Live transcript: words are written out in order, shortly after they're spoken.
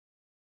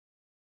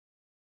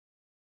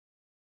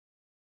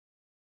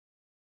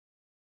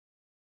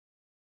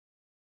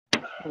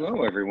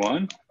Hello,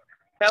 everyone.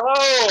 Hello.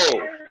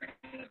 There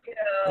we go.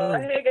 Oh,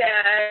 Hey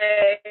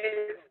guys.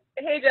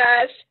 Hey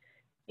Josh.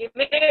 You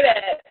made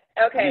it.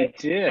 I Okay.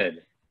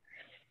 did.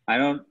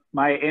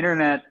 My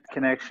internet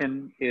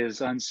connection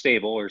is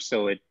unstable, or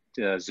so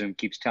Zoom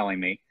keeps telling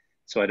me.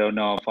 So I don't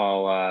know if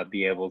I'll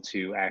be able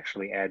to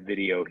actually add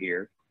video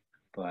here,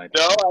 but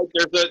No,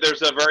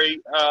 there's a very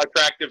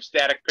attractive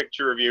static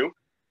picture of you.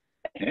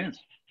 yes,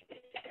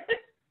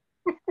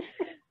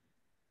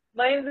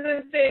 Mine's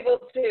unstable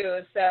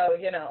too, so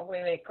we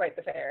make quite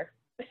the pair.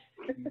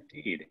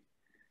 indeed.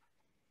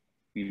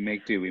 We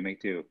make do, we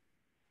make do.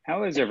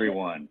 How is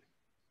everyone?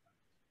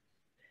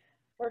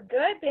 We're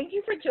good. Thank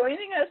you for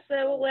joining us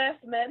so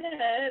last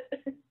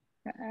minute.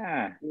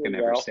 Can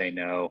never say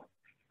no.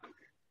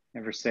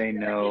 Never say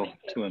no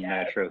to a Yes.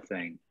 Metro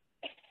thing.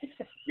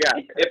 Yeah,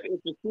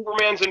 if the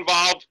Superman's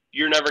involved,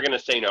 you're never going to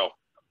say no.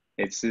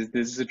 This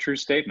is a true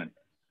statement.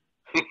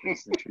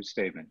 This is a true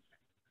statement.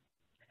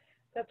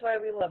 That's why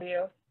we love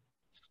you.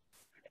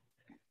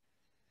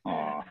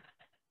 Aw.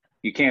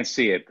 You can't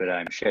see it, but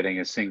I'm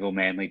shedding a single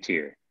manly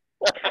tear.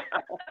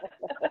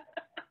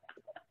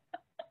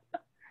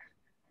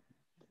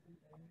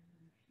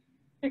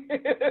 My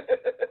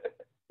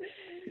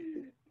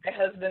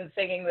husband's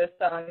singing this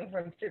song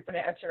from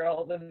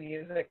Supernatural, the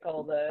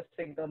musical, the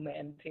Single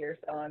Man Tear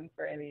song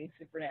for any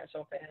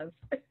Supernatural fans.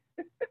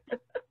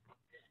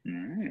 All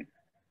right.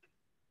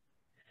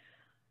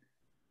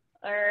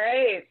 All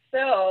right,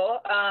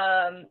 so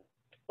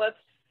let's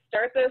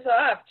start this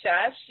off.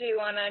 Josh, do you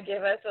want to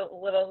give us a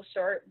little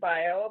short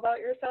bio about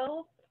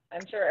yourself?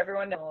 I'm sure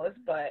everyone knows,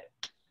 but.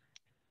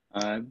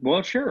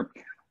 Well, sure.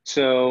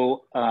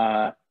 So,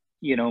 my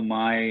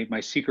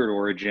secret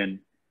origin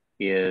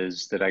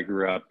is that I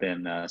grew up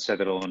in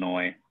Southern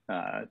Illinois,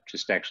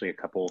 just actually a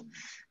couple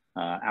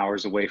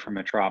hours away from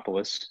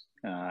Metropolis,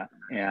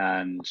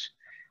 and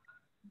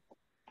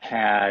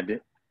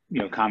had,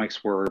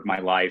 comics were my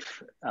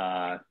life.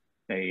 I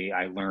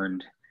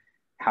learned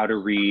how to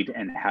read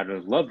and how to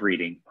love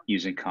reading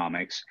using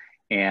comics,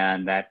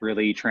 and that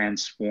really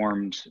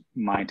transformed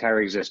my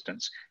entire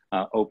existence.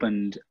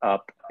 Opened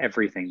up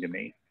everything to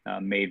me,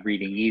 made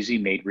reading easy,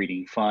 made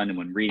reading fun. And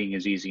when reading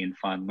is easy and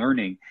fun,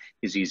 learning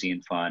is easy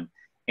and fun.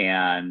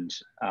 And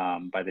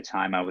by the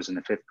time I was in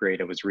the 5th grade,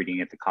 I was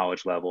reading at the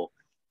college level.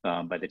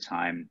 By the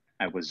time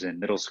I was in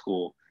middle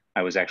school,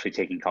 I was actually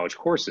taking college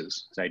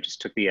courses. So I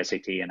just took the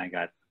SAT and I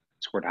got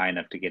scored high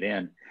enough to get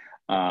in.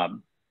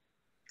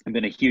 I've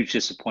been a huge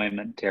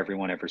disappointment to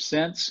everyone ever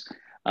since.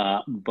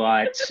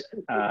 But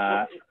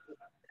I,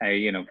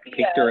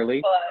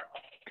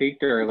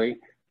 peaked early,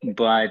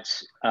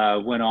 but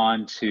went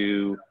on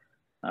to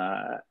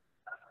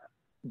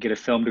get a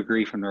film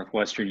degree from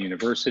Northwestern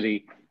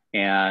University.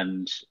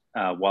 And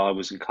while I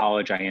was in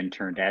college, I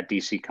interned at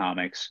DC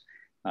Comics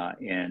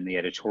in the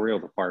editorial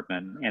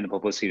department and the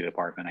publicity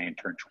department. I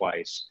interned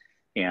twice.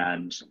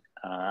 And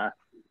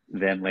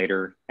then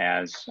later,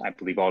 as I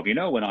believe all of you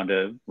know, went on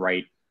to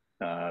write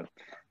a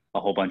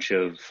whole bunch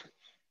of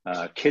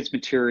kids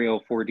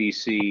material for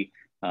DC,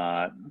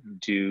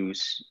 do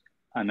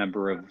a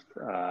number of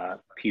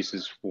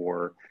pieces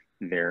for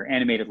their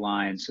animated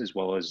lines, as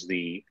well as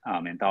the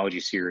anthology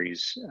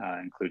series,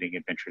 including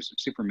Adventures of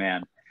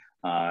Superman,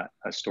 a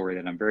story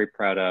that I'm very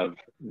proud of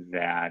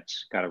that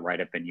got a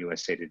write-up in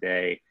USA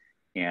Today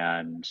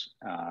and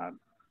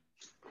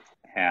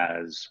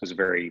was a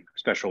very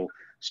special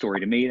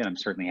story to me that I'm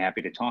certainly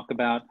happy to talk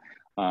about.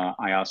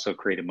 I also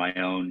created my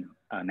own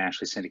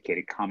nationally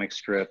syndicated comic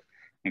strip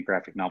and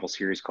graphic novel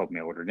series called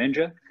Mail Order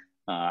Ninja,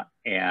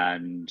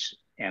 and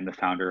the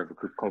founder of a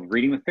group called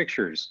Reading with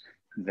Pictures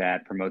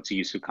that promotes the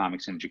use of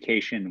comics in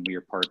education. And we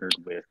are partnered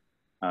with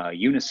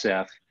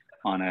UNICEF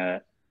on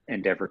an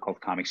endeavor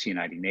called Comics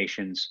Uniting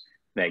Nations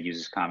that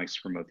uses comics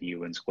to promote the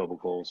UN's global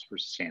goals for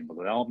sustainable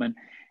development.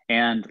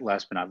 And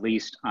last but not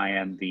least, I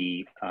am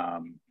the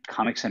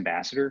comics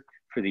ambassador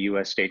for the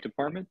US State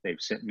Department. They've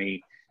sent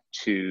me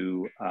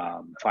to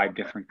 5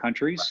 different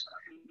countries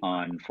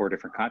on 4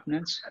 different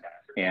continents.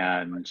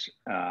 And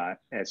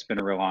it's been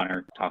a real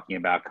honor talking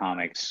about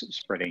comics,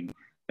 spreading,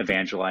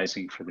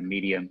 evangelizing for the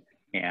medium,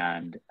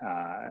 and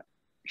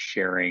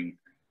sharing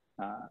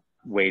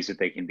ways that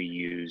they can be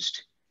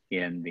used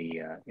in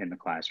the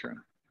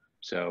classroom.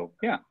 So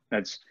yeah,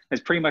 that's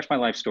pretty much my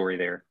life story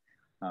there.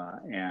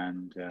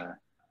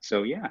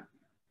 So yeah,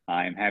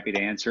 I'm happy to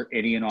answer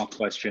any and all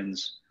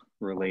questions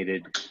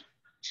related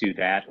to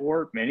that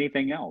or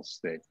anything else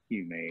that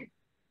you may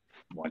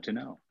want to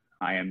know.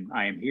 I am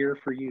here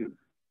for you.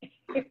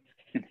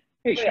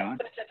 Hey, Sean.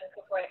 Such a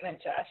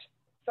disappointment, Josh.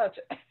 Such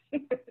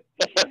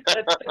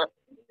that's an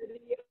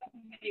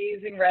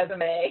amazing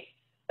resume.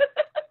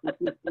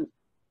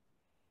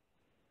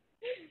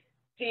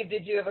 Steve,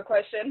 did you have a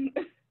question?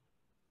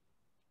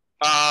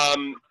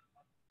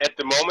 At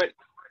the moment,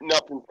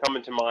 nothing's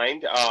coming to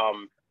mind.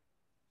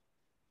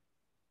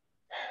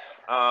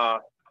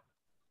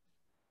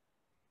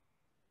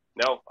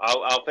 No,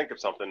 I'll think of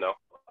something though.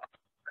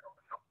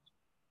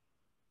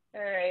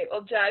 All right.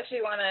 Well, Josh,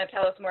 you want to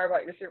tell us more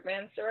about your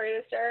Superman story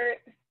to start?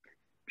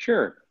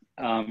 Sure.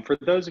 For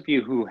those of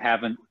you who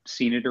haven't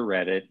seen it or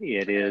read it,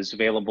 it is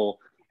available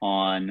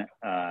on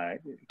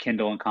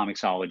Kindle and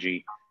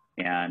Comixology,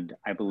 and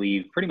I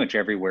believe pretty much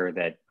everywhere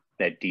that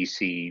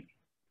DC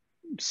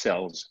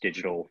sells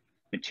digital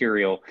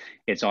material.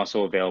 It's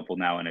also available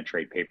now in a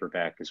trade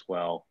paperback as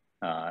well.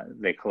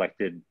 They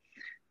collected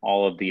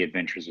all of the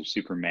Adventures of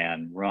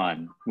Superman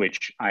run,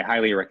 which I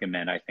highly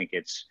recommend. I think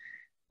it's,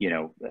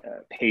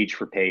 page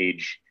for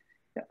page,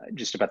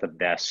 just about the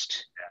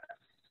best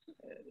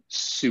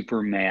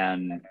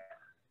Superman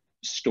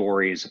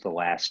stories of the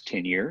last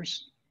 10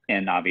 years.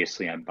 And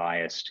obviously I'm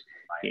biased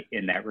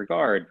in that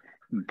regard,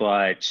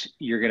 but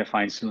you're going to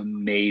find some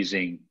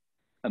amazing,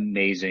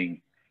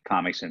 amazing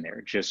comics in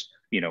there. Just,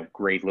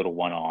 great little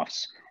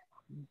one-offs,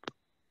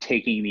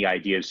 taking the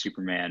idea of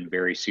Superman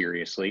very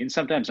seriously, and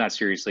sometimes not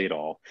seriously at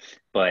all,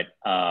 but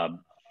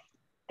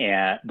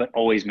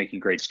always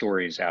making great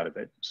stories out of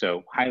it.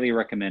 So highly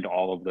recommend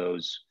all of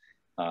those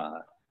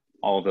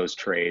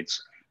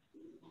trades.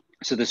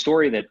 So the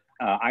story that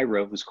I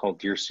wrote was called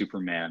Dear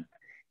Superman,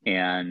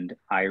 and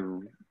I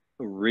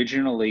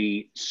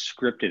originally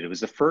scripted. It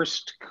was the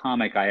first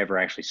comic I ever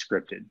actually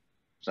scripted.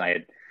 So I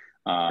had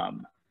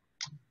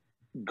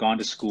gone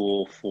to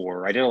school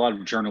I did a lot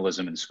of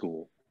journalism in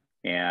school,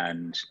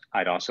 and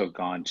I'd also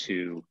gone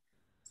to,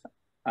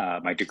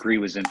 my degree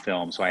was in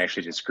film, so I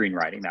actually did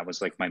screenwriting. That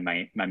was like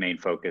my main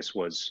focus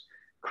was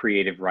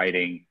creative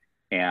writing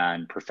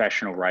and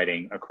professional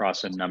writing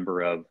across a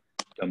number of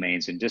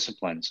domains and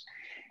disciplines.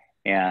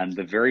 And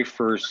my very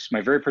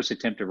first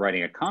attempt at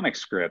writing a comic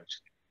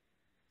script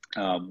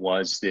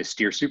was this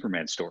Dear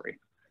Superman story.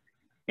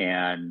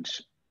 And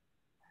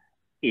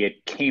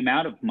it came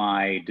out of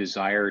my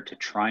desire to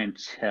try and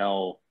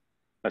tell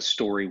a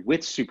story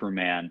with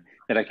Superman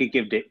that I could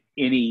give to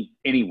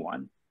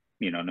anyone,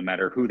 no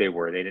matter who they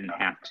were. They didn't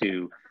have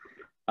to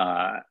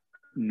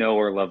know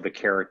or love the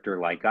character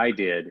like I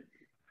did.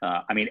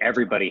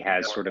 Everybody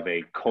has sort of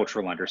a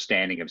cultural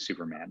understanding of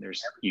Superman.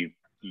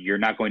 You're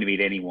not going to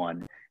meet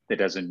anyone that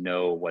doesn't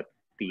know what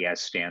the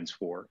S stands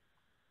for.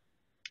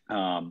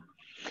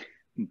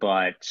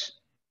 But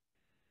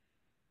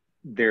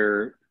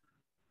the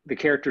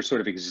character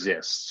sort of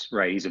exists,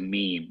 right? He's a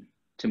meme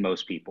to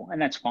most people,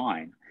 and that's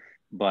fine.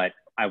 But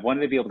I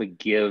wanted to be able to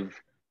give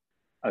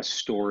a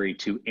story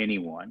to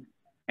anyone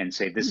and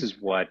say, this is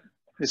why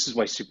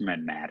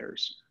Superman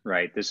matters,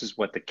 right? This is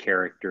what the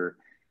character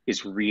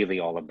is really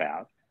all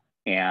about.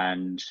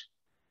 And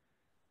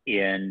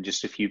in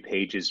just a few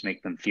pages,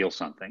 make them feel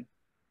something,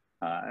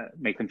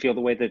 make them feel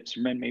the way that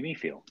Superman made me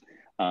feel.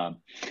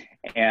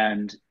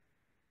 And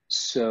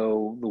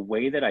so the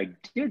way that I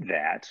did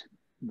that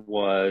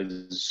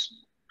was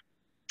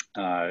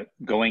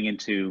going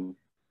into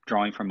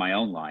drawing from my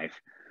own life,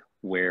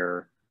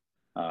 where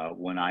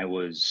when I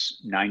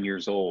was 9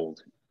 years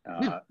old,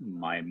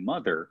 my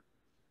mother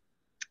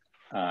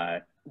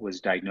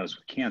was diagnosed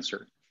with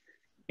cancer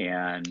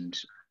and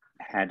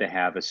had to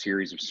have a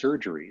series of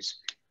surgeries.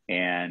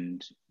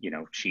 And,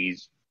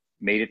 she's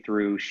made it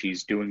through.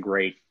 She's doing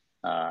great.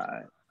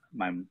 My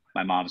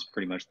mom's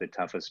pretty much the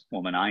toughest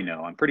woman I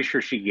know. I'm pretty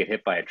sure she'd get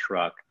hit by a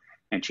truck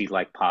and she'd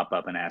pop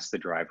up and ask the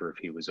driver if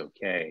he was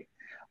okay.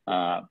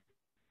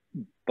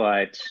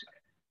 But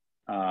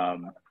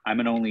I'm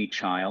an only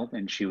child,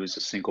 and she was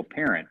a single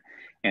parent.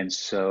 And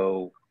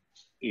so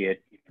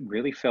it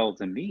really fell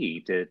to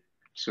me to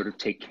sort of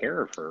take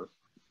care of her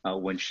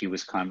when she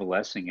was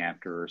convalescing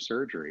after her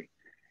surgery.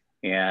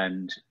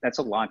 And that's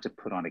a lot to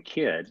put on a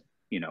kid,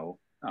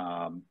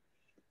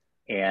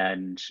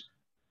 and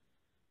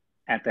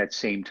at that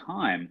same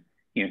time,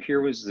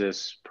 here was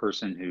this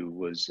person who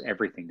was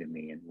everything to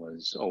me and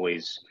was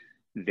always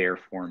there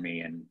for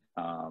me and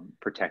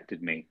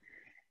protected me.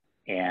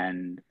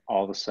 And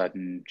all of a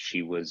sudden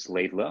she was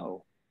laid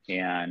low,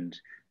 and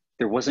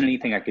there wasn't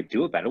anything I could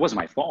do about it. It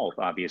wasn't my fault,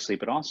 obviously,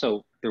 but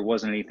also there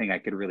wasn't anything I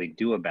could really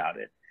do about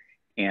it.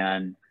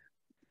 And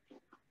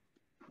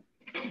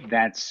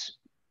that's,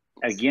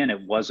 again,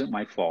 it wasn't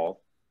my fault.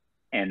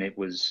 And it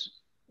was,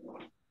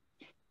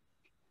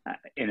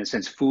 in a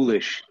sense,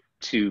 foolish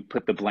to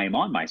put the blame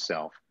on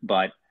myself.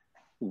 But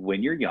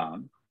when you're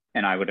young,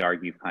 and I would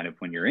argue kind of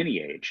when you're any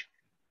age,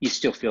 you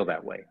still feel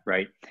that way,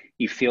 right?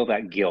 You feel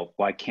that guilt.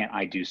 Why can't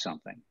I do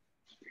something?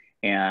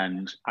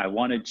 And I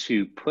wanted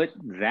to put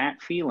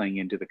that feeling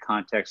into the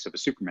context of a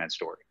Superman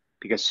story,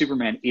 because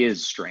Superman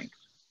is strength.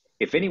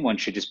 If anyone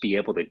should just be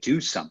able to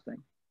do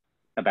something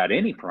about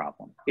any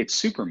problem, it's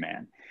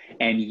Superman.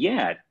 And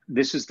yet,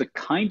 this is the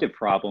kind of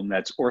problem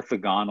that's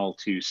orthogonal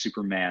to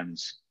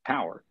Superman's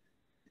power.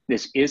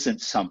 This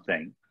isn't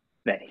something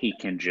that he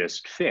can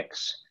just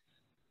fix.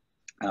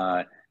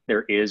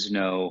 There is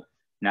no,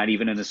 not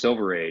even in the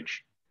Silver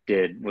Age,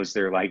 was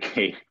there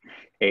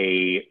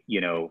a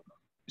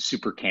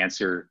super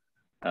cancer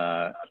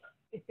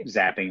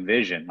zapping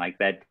vision.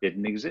 That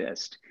didn't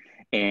exist.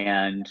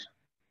 And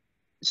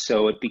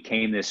so it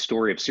became this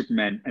story of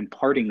Superman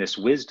imparting this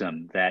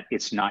wisdom that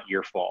it's not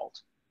your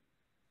fault.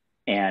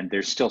 And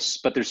there's still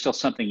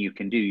something you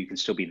can do. You can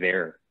still be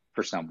there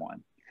for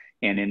someone.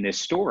 And in this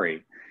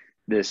story,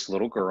 this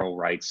little girl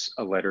writes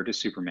a letter to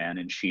Superman,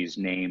 and she's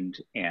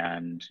named,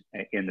 and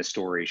in the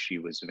story, she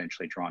was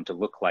eventually drawn to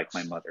look like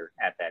my mother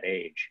at that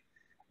age.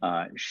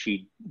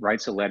 She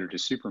writes a letter to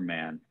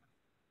Superman,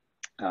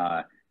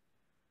 and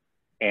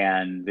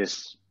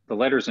the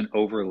letter is an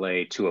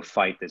overlay to a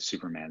fight that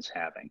Superman's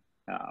having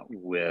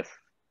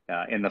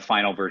in the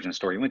final version of the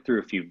story. He went through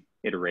a few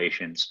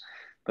iterations,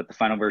 but the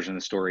final version of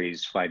the story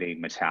is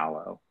fighting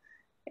Metallo,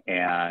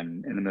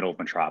 and in the middle of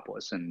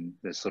Metropolis, and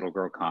this little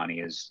girl Connie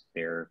is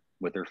there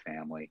with her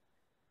family,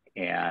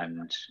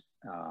 and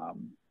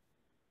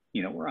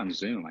we're on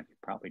Zoom. I could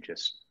probably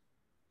just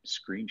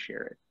screen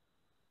share it.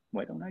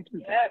 Why don't I do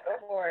that? Yeah, go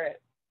for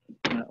it.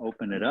 I'm gonna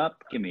open it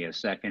up. Give me a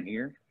second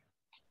here.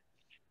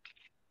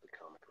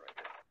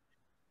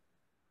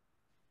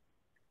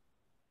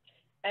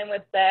 And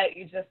with that,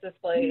 you just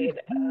displayed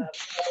more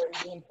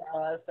Zoom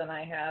prowess than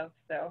I have,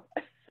 so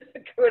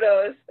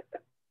kudos.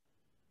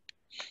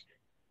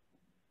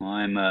 Well,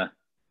 I'm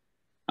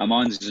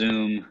on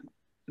Zoom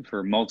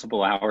for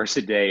multiple hours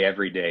a day,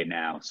 every day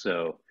now.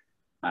 So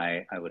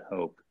I would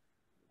hope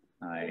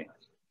my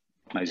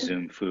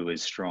Zoom foo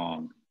is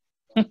strong.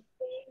 Thank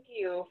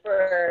you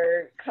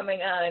for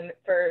coming on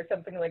for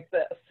something like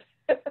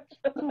this.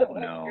 Oh,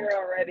 no. You're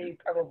already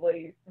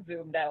probably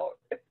zoomed out.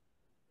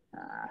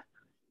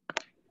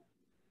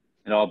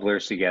 It all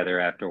blurs together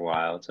after a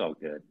while. It's all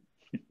good.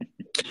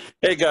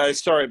 Hey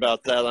guys, sorry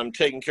about that. I'm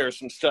taking care of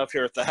some stuff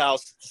here at the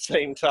house at the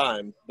same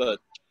time. But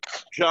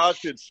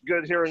Josh, it's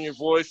good hearing your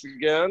voice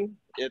again.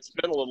 It's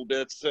been a little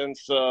bit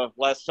since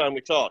last time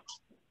we talked.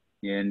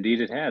 Yeah,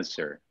 indeed it has,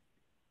 sir.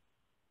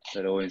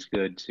 But always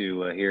good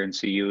to hear and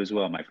see you as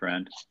well, my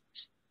friend.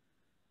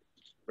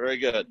 Very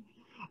good.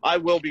 I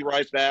will be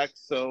right back.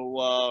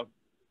 So,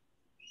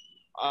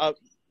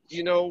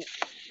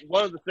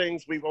 one of the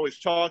things we've always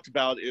talked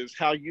about is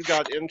how you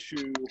got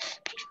into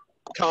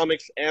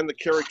comics and the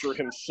character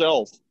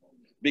himself,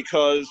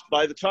 because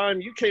by the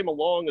time you came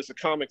along as a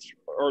comics,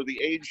 or the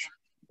age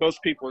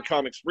most people are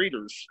comics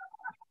readers,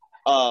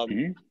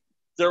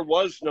 there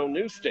was no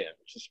newsstand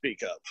to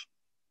speak of.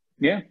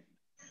 Yeah.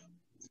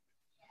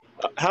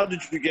 How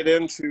did you get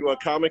into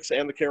comics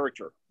and the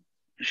character?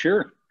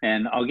 Sure.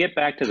 And I'll get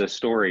back to the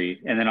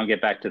story, and then I'll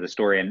get back to the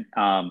story. And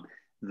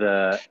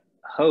the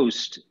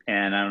host,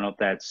 and I don't know if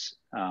that's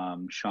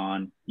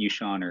Sean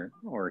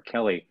or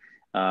Kelly,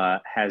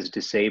 has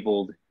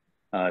disabled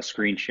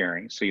screen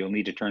sharing. So you'll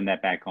need to turn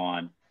that back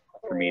on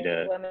for me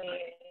to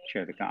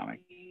share the comic.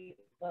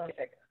 Let me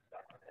fix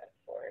that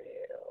for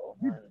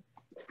you.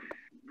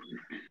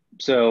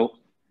 So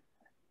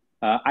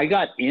I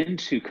got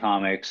into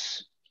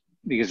comics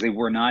because they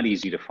were not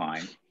easy to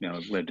find.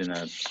 Lived in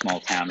a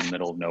small town in the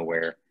middle of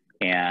nowhere,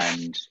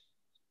 and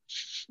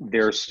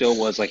there still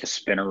was like a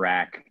spinner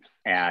rack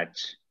at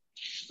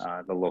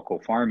the local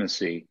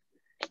pharmacy,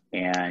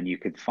 and you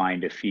could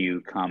find a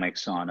few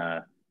comics on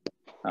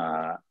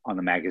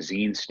the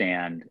magazine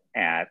stand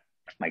at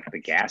like the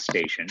gas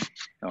station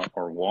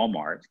or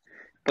Walmart,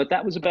 but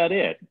that was about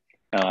it.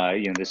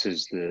 This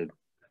is the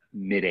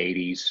mid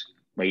 80s,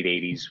 late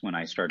 80s when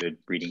I started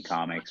reading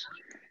comics,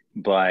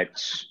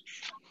 but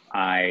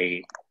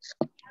I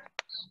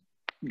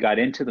got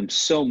into them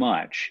so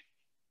much,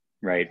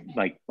 right?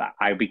 Like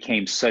I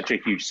became such a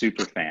huge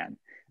super fan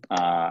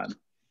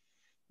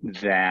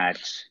that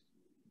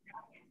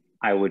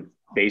I would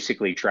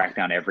basically track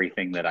down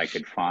everything that I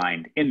could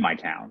find in my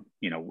town.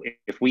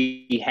 If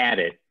we had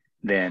it,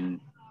 then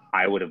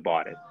I would have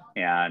bought it.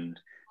 And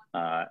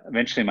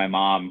eventually my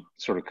mom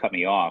sort of cut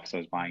me off, so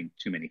I was buying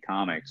too many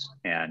comics.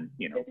 And,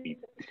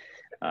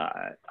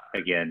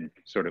 again,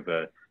 sort of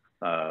a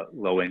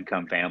low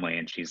income family.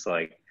 And she's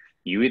like,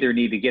 you either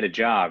need to get a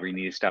job or you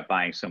need to stop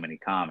buying so many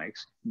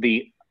comics.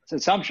 The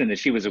assumption that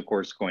she was, of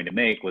course, going to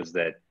make was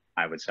that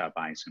I would stop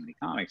buying so many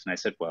comics. And I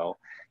said, well,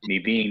 me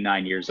being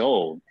 9 years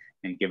old,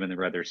 and given the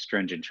rather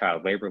stringent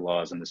child labor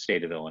laws in the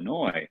state of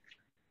Illinois,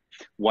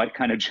 what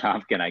kind of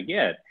job can I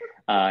get?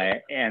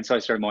 And so I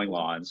started mowing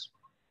lawns,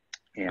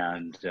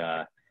 and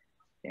that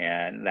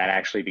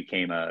actually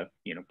became a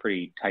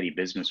pretty tidy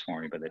business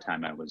for me by the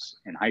time I was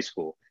in high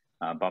school.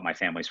 Bought my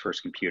family's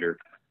first computer,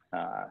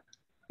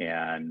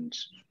 and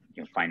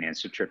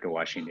financed a trip to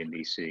Washington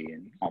D.C.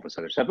 and all this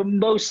other stuff. But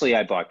mostly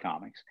I bought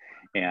comics,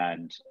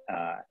 and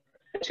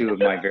two of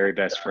my very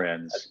best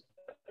friends.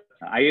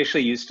 I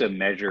actually used to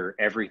measure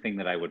everything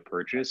that I would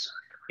purchase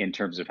in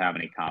terms of how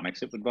many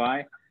comics it would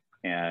buy,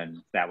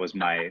 and that was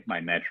my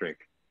metric.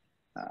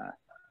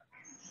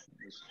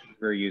 It was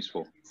very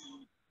useful.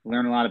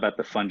 Learn a lot about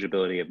the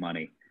fungibility of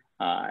money.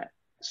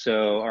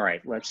 So, all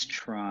right, let's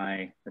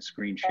try a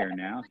screen share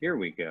now. Here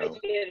we go. I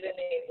did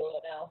enable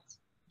it now.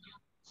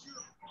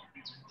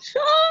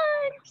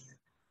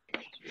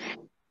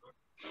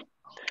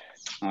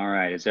 All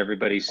right, is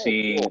everybody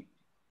seeing? Cool.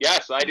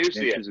 Yes, I do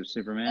see it. Pictures of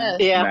Superman?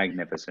 Yeah.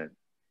 Magnificent.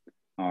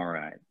 All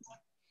right.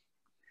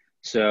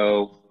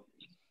 So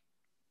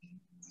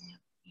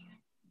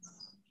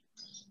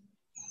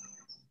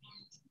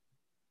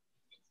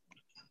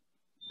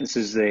this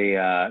is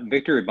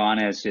Victor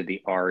Ibanez did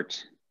the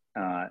art.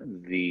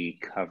 The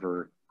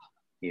cover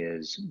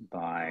is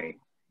by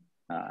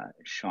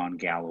Sean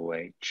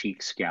Galloway,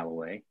 Cheeks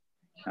Galloway,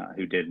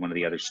 who did one of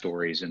the other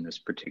stories in this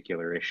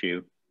particular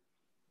issue.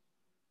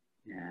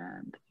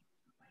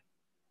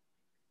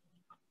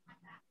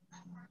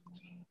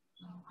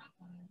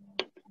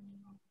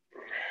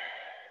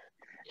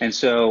 And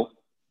so,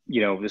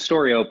 you know, the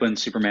story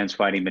opens, Superman's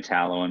fighting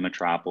Metallo in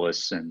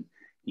Metropolis, and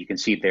you can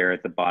see there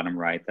at the bottom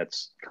right,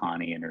 that's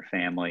Connie and her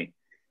family.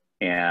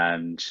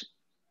 And,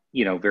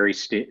 you know, very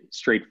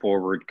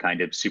straightforward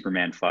kind of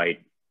Superman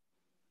fight.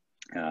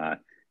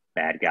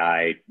 Bad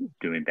guy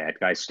doing bad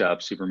guy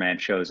stuff. Superman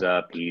shows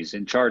up. He's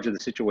in charge of the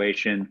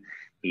situation.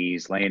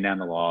 He's laying down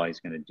the law. He's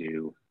going to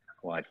do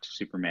what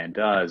Superman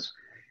does.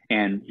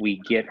 And we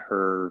get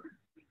her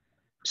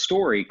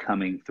story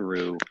coming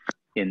through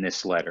in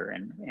this letter.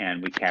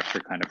 And we capture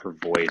kind of her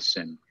voice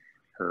and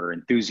her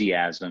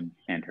enthusiasm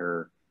and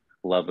her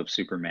love of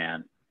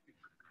Superman.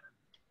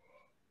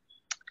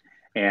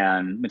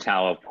 And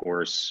Metallo, of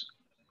course,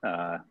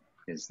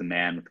 is the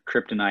man with the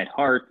kryptonite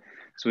heart.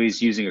 So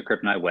he's using a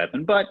kryptonite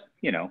weapon, but,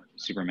 you know,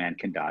 Superman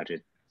can dodge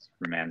it.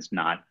 Superman's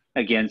not,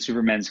 again,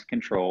 Superman's in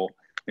control.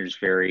 There's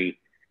very,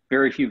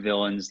 very few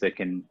villains that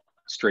can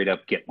straight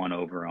up get one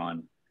over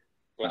on.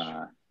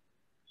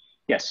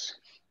 Yes.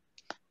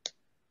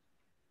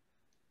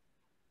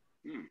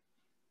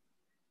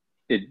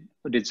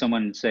 Did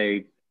someone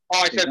say?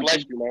 Oh, I said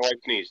bless you. My wife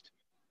sneezed.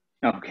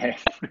 Okay.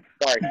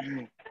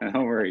 Sorry.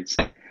 No worries.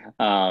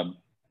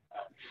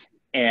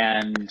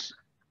 And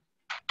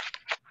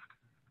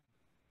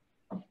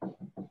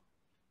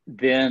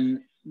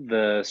then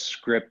the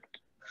script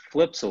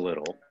flips a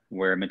little,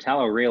 where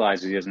Metallo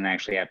realizes he doesn't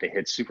actually have to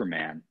hit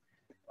Superman.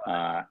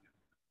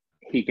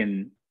 He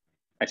can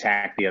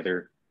attack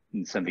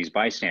some of these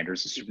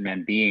bystanders.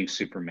 Superman, being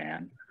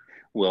Superman,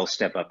 will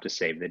step up to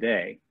save the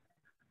day.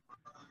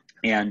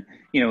 And,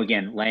 you know,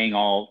 again, laying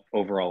all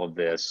over all of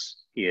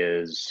this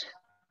is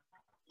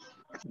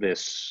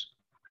this,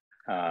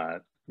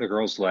 the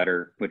girl's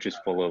letter, which is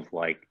full of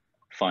like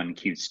fun,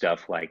 cute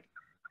stuff, like,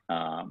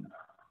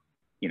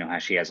 you know, how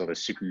she has all the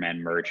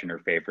Superman merch and her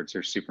favorites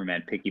are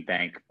Superman Piggy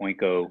Bank,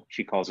 Oinko.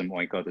 She calls him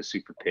Oinko the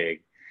Super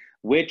Pig,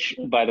 which,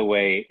 by the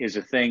way, is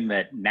a thing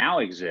that now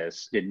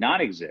exists, did not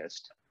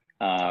exist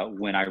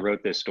when I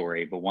wrote this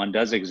story, but one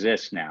does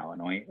exist now.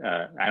 And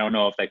I don't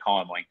know if they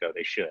call him Oinko,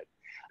 they should.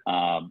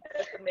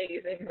 That's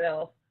amazing,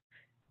 Bill.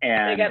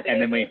 And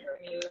then we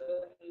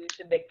you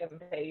should make them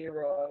pay you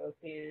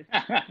royalties.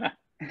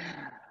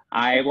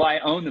 I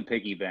own the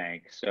piggy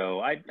bank, so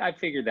I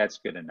figured that's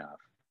good enough.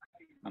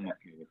 I'm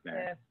okay with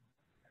that.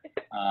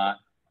 Yeah.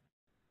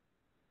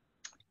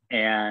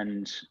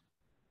 And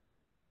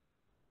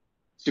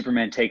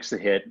Superman takes the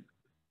hit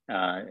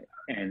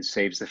and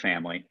saves the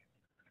family.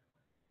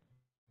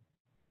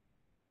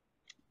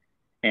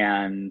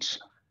 And,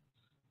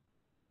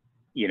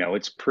 you know,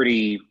 it's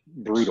pretty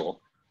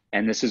brutal.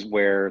 And this is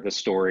where the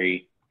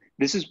story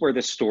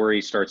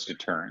starts to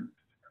turn.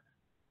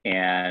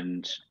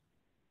 And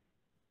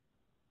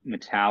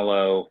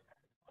Metallo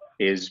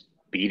is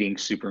beating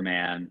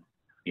Superman,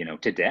 you know,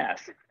 to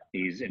death.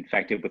 He's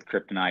infected with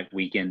kryptonite,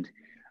 weakened.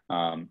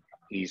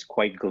 He's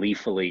quite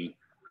gleefully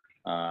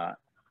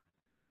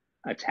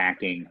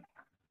attacking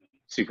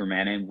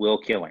Superman and will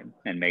kill him,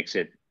 and makes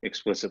it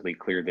explicitly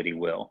clear that he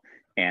will.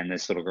 And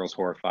this little girl's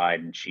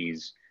horrified, and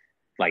she's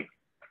like,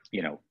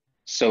 you know,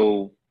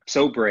 so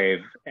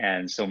brave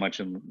and so much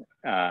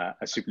a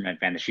Superman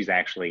fan that she's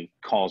actually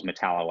calls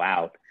Metallo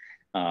out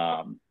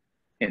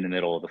in the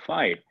middle of the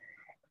fight.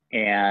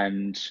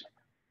 And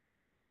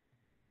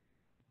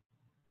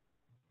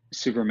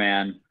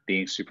Superman,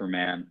 being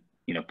Superman,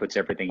 you know, puts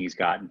everything he's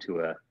got into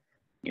a,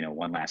 you know,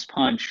 one last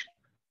punch.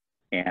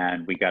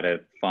 And we got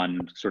a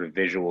fun sort of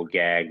visual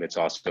gag that's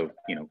also,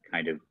 you know,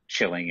 kind of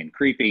chilling and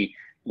creepy,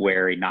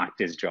 where he knocked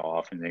his jaw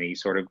off and then he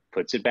sort of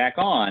puts it back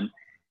on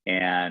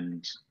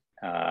and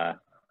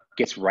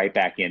gets right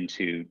back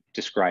into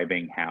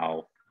describing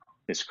how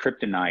this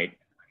kryptonite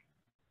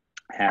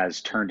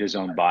has turned his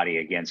own body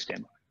against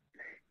him.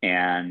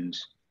 And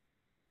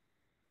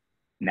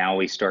now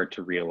we start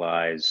to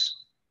realize,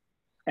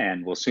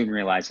 and we'll soon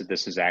realize, that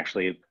this is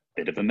actually a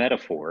bit of a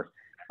metaphor,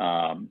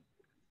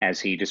 as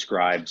he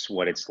describes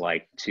what it's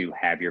like to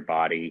have your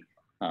body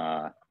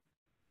to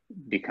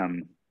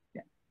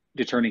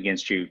turn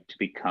against you, to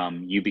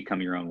become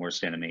your own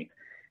worst enemy.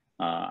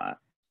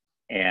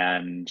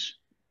 And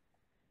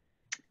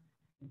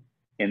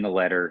in the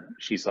letter,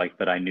 she's like,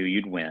 "But I knew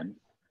you'd win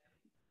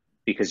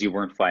because you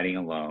weren't fighting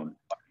alone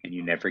and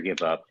you never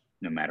give up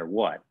no matter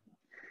what."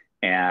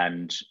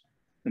 And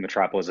the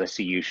Metropolis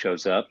SCU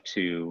shows up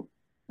to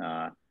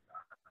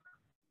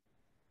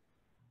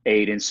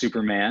aid in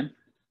Superman.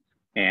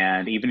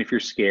 And even if you're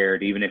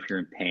scared, even if you're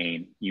in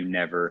pain, you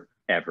never,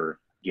 ever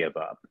give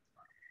up.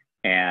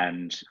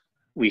 And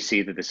we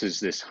see that this is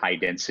this high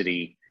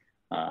density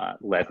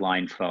lead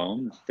line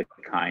foam, the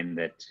kind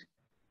that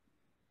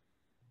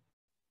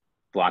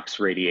blocks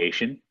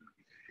radiation.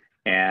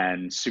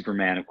 And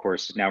Superman, of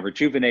course, is now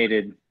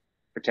rejuvenated,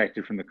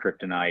 protected from the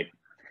kryptonite,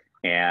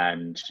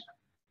 and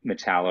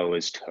Metallo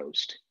is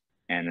toast.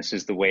 and this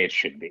is the way it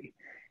should be.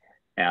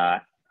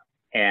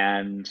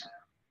 And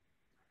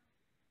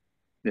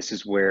this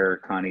is where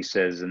Connie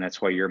says, and that's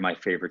why you're my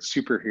favorite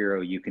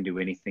superhero. You can do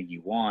anything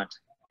you want,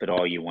 but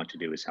all you want to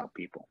do is help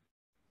people.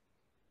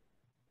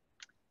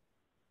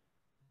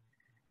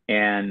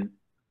 And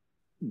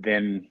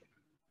then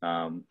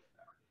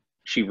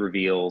she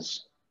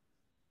reveals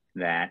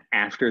that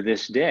after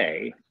this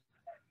day,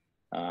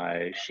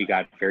 she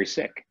got very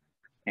sick,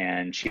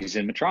 and she's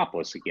in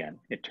Metropolis again,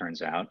 it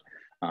turns out,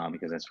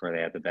 because that's where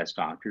they have the best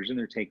doctors and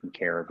they're taking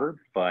care of her.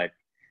 But,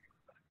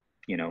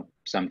 you know,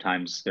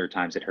 sometimes there are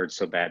times it hurts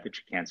so bad that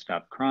she can't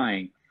stop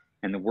crying.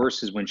 And the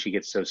worst is when she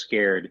gets so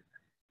scared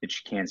that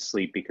she can't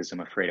sleep because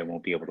I'm afraid I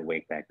won't be able to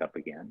wake back up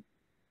again.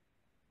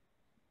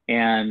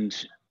 And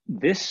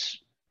this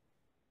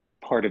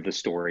part of the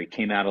story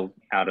came out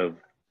of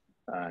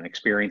an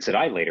experience that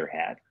I later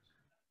had.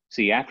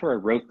 See, after I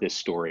wrote this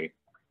story,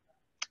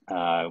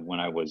 when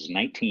I was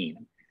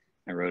 19,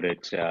 I wrote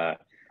it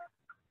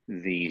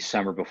the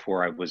summer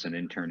before I was an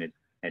intern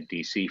at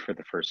DC for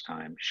the first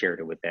time, shared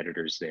it with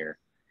editors there.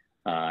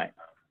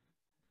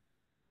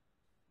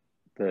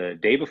 The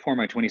day before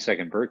my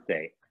 22nd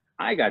birthday,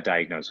 I got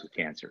diagnosed with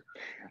cancer.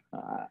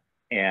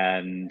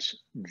 And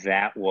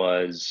that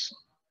was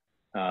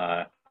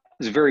a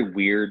very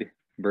weird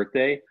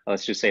birthday.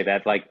 Let's just say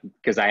that, like,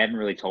 because I hadn't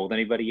really told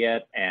anybody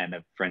yet, and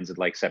friends had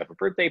like set up a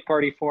birthday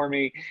party for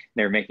me.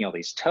 They were making all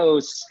these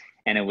toasts,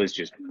 and it was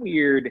just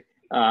weird.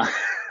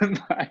 And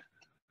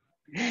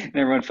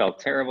everyone felt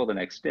terrible the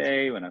next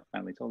day when I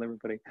finally told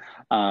everybody.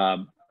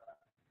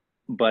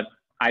 But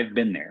I've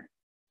been there,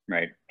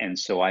 right? And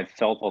so I've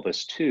felt all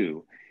this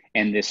too.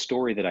 And this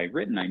story that I'd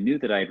written, I knew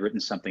that I had written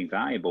something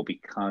valuable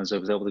because I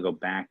was able to go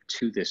back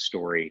to this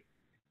story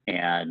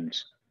and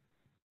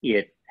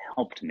it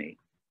helped me.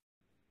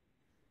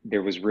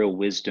 There was real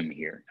wisdom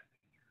here.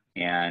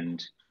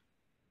 And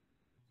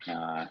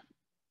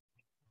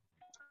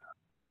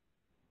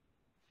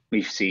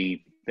we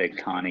see that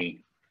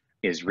Connie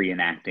is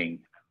reenacting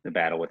the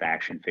battle with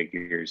action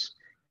figures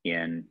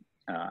in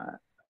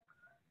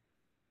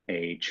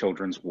a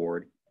children's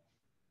ward.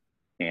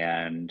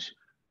 And,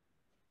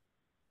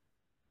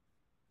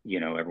 you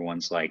know,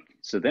 everyone's like,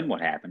 so then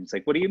what happened? It's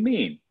like, what do you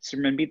mean?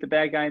 Superman beat the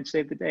bad guy and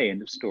saved the day,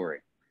 end of story.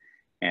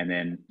 And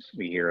then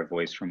we hear a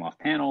voice from off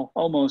panel,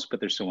 almost, but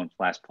there's still one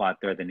last plot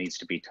there that needs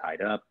to be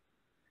tied up.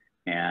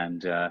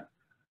 And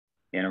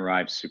in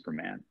arrives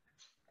Superman.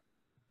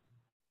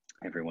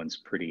 Everyone's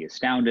pretty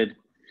astounded.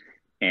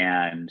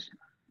 And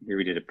here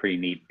we did a pretty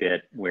neat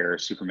bit where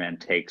Superman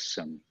takes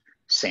some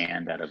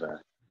sand out of a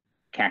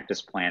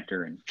cactus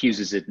planter and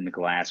fuses it in the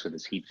glass with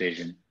his heat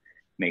vision,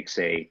 makes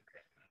a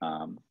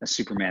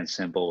Superman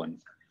symbol, and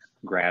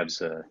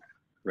grabs a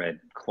red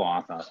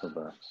cloth off of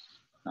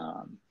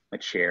a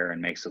chair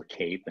and makes a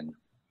cape and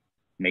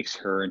makes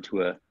her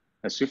into a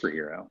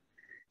superhero.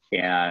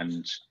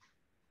 And,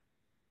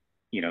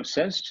 you know,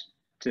 says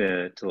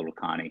to little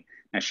Connie,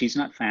 now she's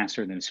not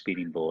faster than a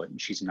speeding bullet,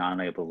 and she's not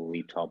able to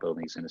leap tall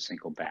buildings in a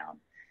single bound.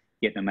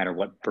 Yet no matter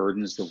what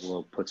burdens the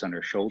world puts on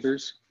her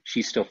shoulders,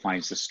 she still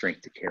finds the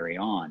strength to carry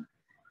on.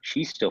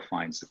 She still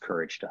finds the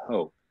courage to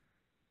hope.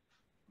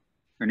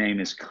 Her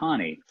name is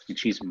Connie, and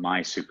she's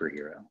my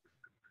superhero.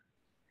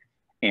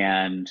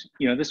 And,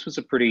 you know, this was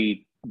a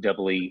pretty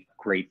doubly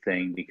great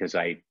thing because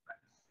I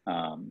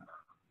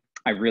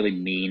really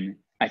mean,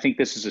 I think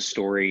this is a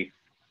story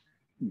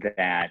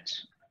that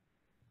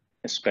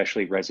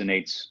especially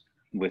resonates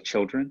with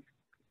children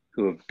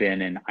who have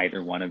been in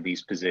either one of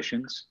these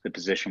positions, the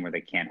position where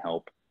they can't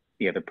help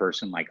the other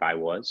person like I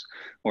was,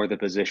 or the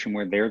position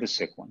where they're the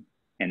sick one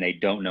and they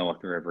don't know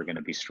if they're ever going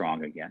to be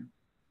strong again.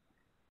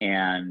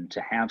 And to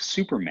have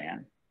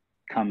Superman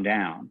come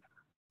down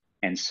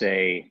and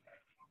say,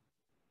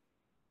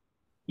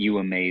 "You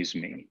amaze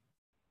me,"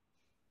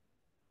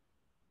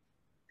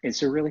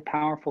 it's a really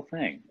powerful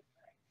thing.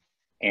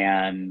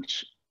 And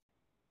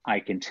I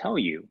can tell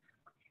you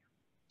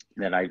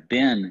that I've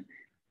been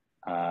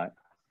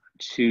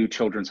to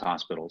children's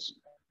hospitals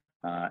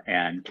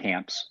and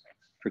camps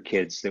for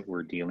kids that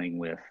were dealing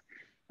with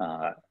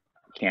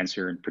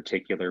cancer in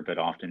particular, but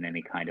often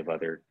any kind of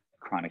other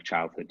chronic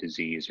childhood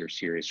disease or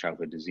serious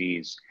childhood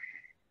disease.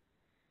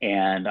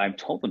 And I've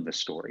told them this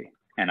story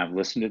and I've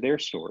listened to their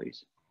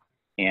stories.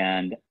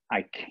 And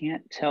I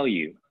can't tell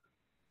you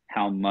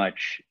how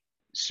much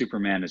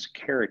Superman as a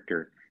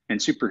character, and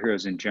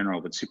superheroes in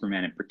general, but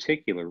Superman in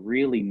particular,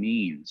 really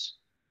means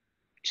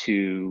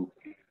to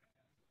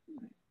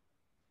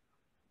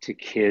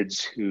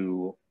kids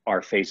who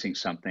are facing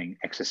something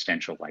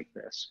existential like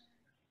this.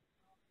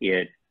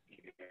 It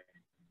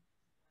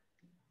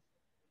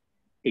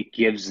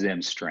gives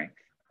them strength.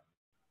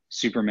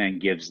 Superman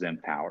gives them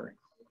power.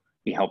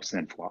 He helps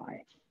them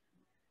fly.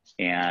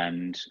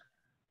 And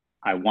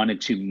I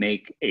wanted to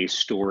make a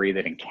story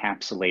that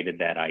encapsulated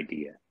that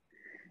idea.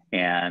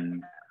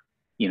 And,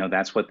 you know,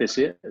 that's what this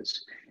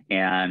is.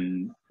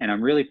 And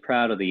I'm really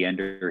proud of the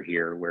ender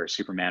here where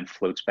Superman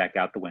floats back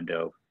out the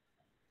window,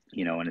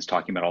 you know, and is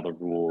talking about all the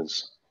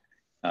rules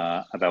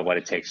about what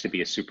it takes to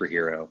be a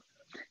superhero.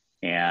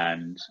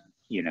 And,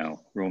 you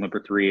know, rule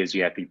number 3 is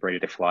you have to be ready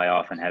to fly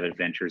off and have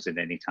adventures at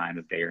any time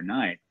of day or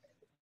night.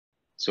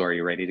 So are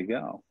you ready to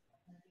go?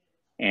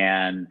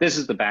 And this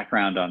is the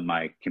background on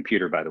my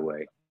computer, by the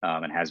way,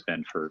 and has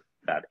been for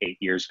about 8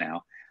 years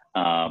now.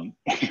 And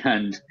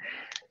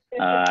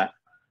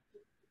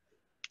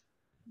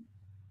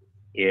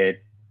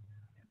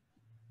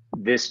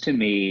this to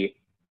me,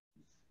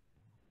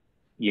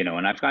 you know,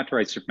 and I've got to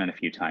write Superman a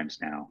few times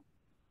now,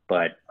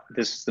 but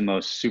this is the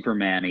most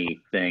Superman-y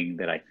thing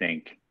that I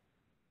think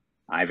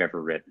I've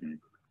ever written.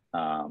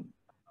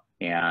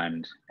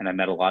 And I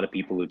met a lot of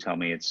people who tell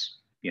me it's,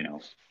 you know,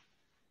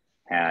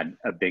 had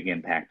a big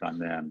impact on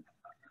them.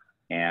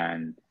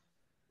 And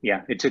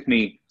yeah, it took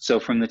me, so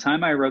from the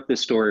time I wrote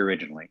this story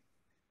originally,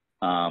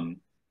 the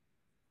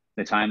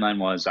timeline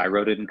was I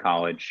wrote it in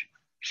college,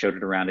 showed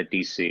it around at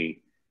DC.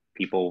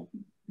 People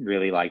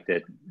really liked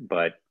it,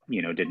 but,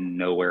 you know, didn't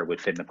know where it would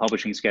fit in the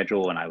publishing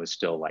schedule. And I was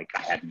still like,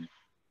 I hadn't,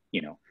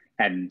 you know,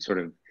 hadn't sort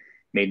of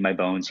made my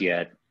bones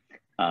yet.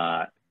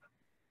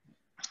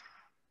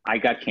 I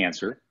got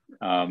cancer,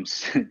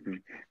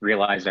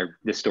 realized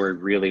this story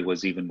really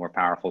was even more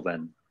powerful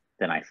than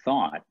I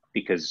thought,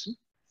 because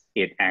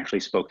it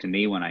actually spoke to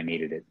me when I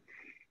needed it.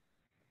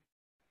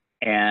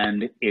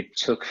 And it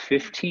took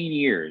 15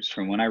 years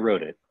from when I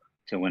wrote it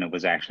to when it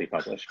was actually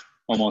published,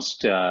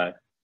 almost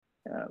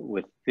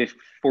with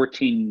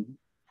 14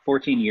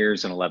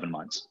 years and 11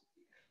 months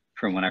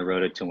from when I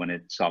wrote it to when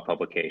it saw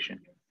publication.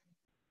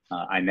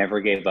 I never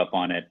gave up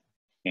on it.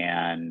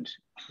 And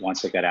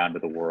once it got out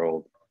into the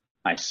world,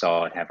 I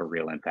saw it have a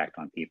real impact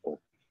on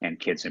people, and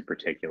kids in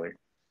particular.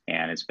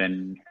 And it's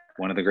been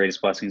one of the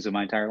greatest blessings of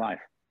my entire life,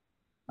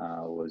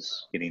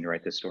 was getting to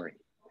write this story.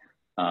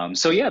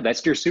 So yeah,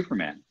 that's Dear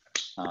Superman.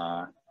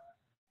 A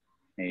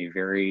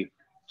very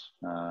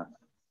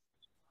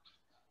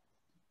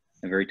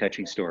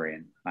touching story.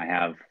 And I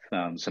have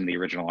some of the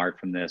original art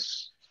from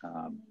this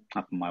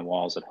up on my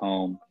walls at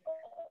home.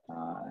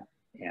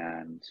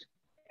 And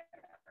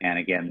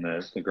again,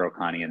 the girl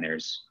Connie in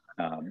there's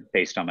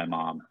based on my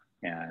mom.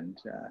 And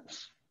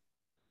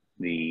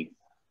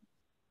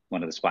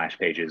one of the splash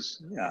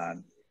pages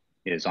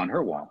is on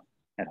her wall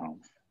at home.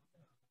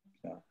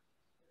 So.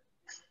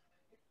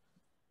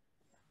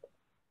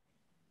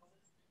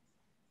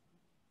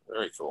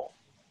 Very cool.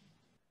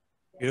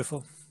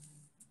 Beautiful.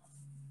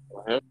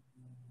 Go ahead.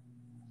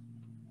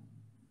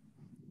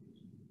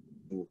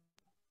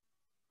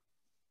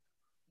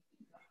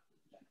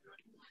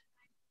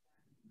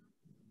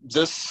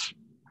 This,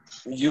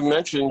 you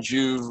mentioned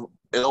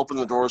it opened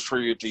the doors for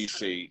you at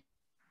DC.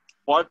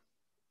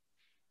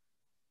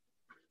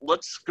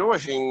 Let's go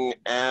ahead,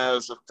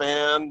 as a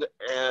fan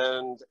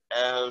and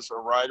as a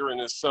writer and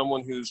as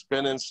someone who's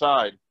been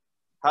inside,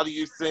 how do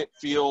you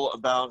feel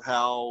about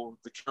how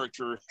the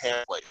character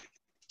handled?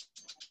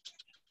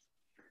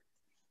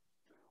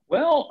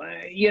 Well,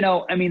 you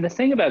know, I mean, the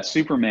thing about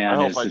Superman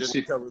I is hope I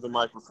didn't cover the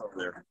microphone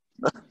there.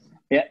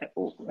 Yeah,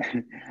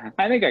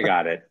 I think I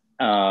got it.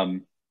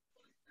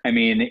 I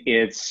mean,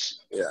 it's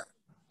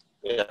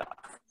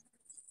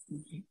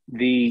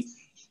the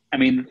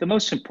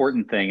most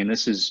important thing, and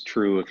this is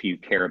true if you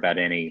care about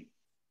any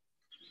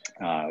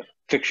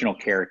fictional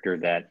character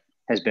that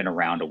has been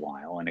around a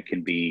while, and it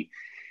can be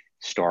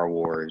Star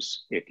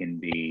Wars, it can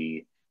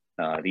be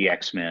the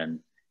X-Men,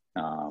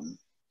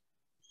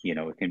 you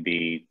know, it can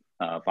be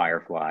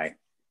Firefly,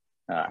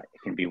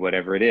 it can be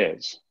whatever it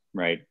is,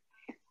 right?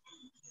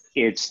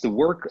 It's the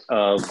work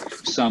of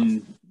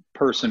some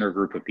person or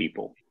group of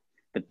people,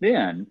 but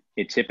then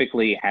it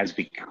typically has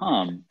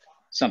become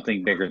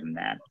something bigger than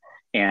that.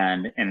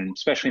 And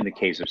especially in the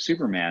case of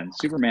Superman,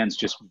 Superman's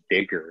just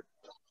bigger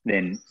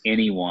than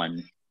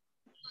anyone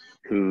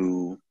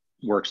who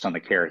works on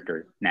the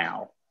character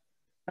now,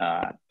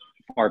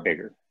 far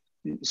bigger.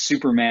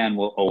 Superman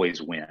will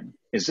always win,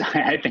 is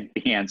I think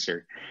the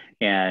answer.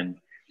 And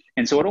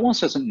so it almost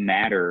doesn't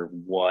matter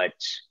what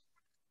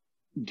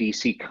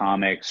DC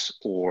Comics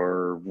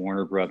or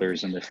Warner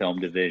Brothers in the film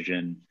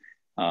division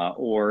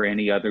or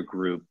any other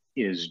group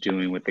is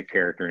doing with the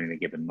character in a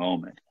given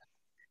moment.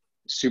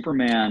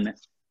 Superman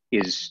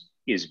is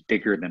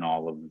bigger than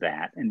all of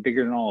that and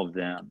bigger than all of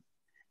them.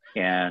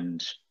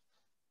 And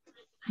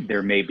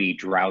there may be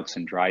droughts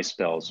and dry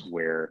spells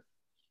where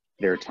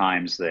there are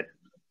times that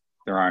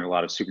there aren't a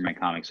lot of Superman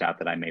comics out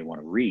that I may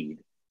want to read.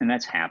 And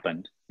that's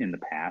happened in the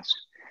past.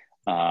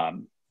 Or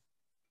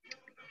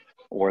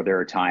there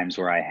are times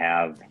where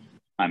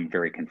I'm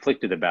very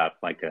conflicted about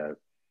like a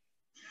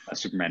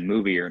Superman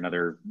movie or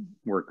another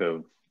work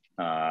of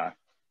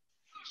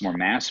more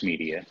mass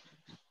media.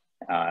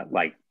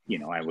 Like, you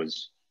know, I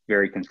was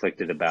very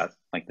conflicted about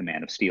like the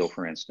Man of Steel,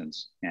 for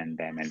instance, and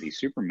Batman v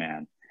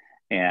Superman.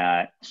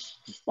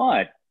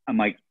 But I'm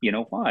like, you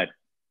know what?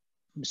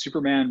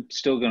 Superman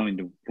still going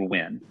to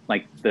win.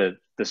 Like the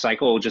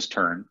cycle will just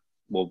turn.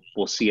 We'll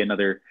see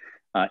another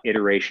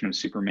iteration of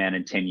Superman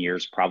in 10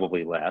 years,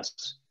 probably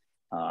less,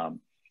 on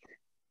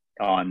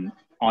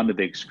the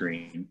big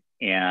screen.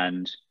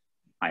 And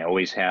I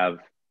always have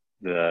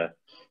the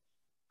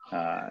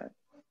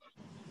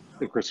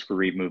Christopher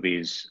Reeve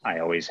movies. I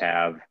always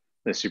have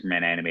the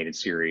Superman animated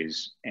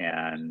series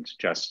and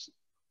just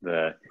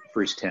the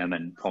Bruce Timm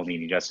and Paul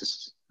Dini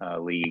Justice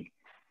League.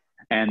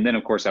 And then,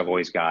 of course, I've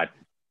always got,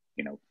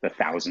 you know, the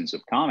thousands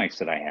of comics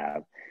that I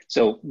have.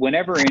 So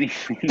whenever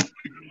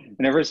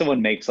whenever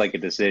someone makes like a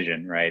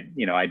decision, right,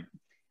 you know,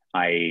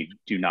 I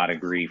do not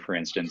agree, for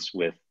instance,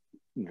 with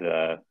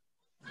the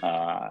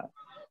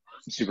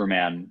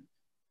Superman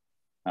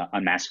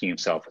unmasking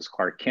himself as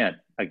Clark Kent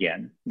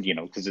again, you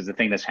know, because it's a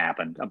thing that's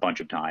happened a bunch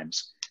of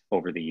times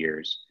over the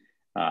years.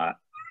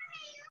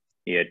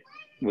 It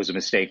was a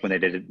mistake when they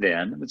did it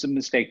then. It's a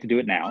mistake to do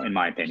it now, in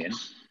my opinion,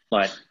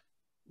 but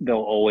they'll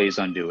always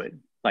undo it.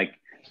 Like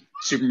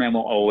Superman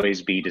will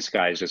always be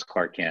disguised as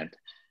Clark Kent,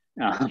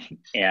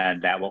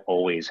 and that will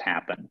always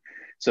happen.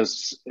 So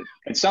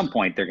at some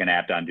point, they're going to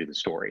have to undo the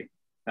story.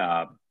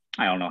 I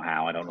don't know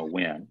how, I don't know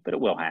when, but it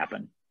will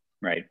happen,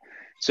 right?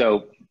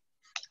 So,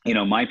 you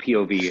know, my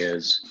POV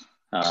is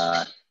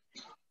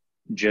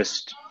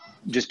just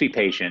be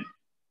patient.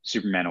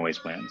 Superman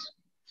always wins.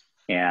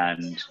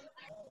 And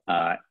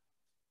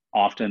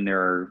often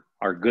there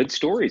are good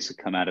stories that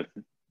come out of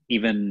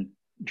even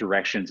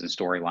directions and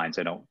storylines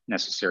I don't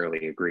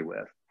necessarily agree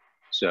with.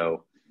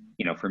 So,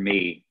 you know, for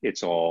me,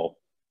 it's all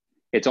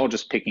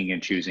just picking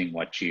and choosing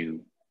what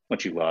you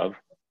love,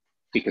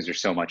 because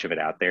there's so much of it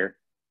out there.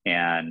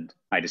 And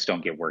I just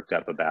don't get worked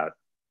up about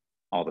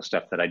all the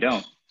stuff that I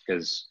don't,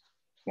 because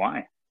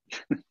why?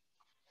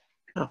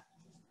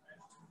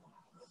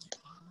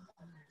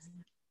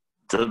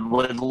 Good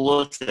way to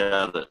look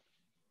at it.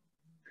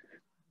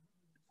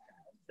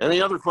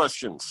 Any other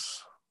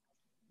questions?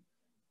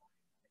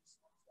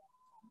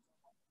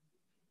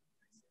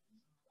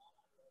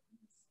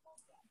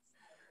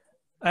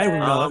 I don't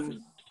know.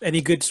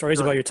 Any good stories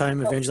about your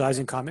time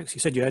evangelizing comics? You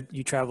said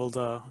you traveled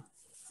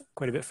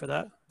quite a bit for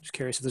that. Just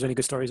curious if there's any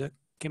good stories that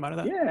came out of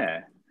that.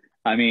 Yeah.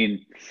 I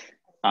mean,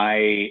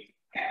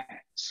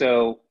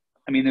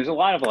 there's a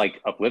lot of like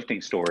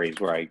uplifting stories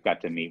where I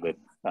got to meet with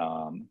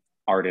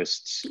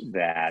artists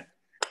that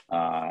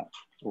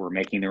were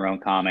making their own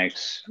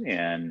comics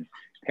in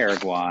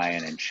Paraguay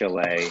and in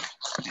Chile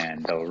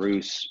and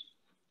Belarus,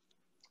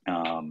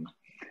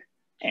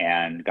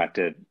 and got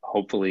to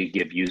hopefully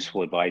give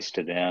useful advice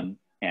to them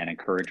and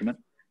encouragement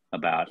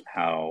about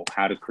how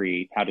to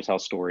create, how to tell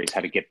stories,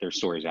 how to get their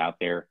stories out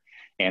there,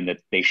 and that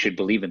they should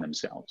believe in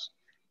themselves.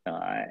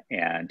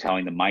 And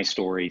telling them my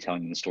story,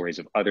 telling them the stories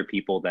of other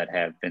people that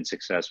have been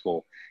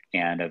successful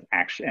and of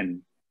action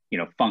and, you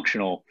know,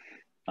 functional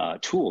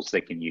tools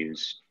they can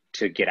use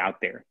to get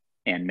out there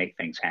and make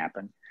things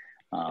happen.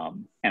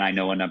 And I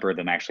know a number of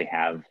them actually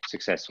have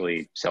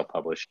successfully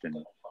self-published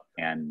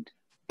and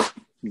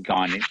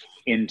gone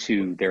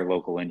into their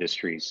local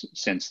industries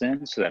since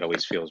then. So that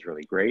always feels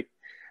really great.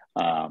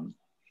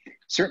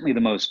 Certainly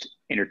the most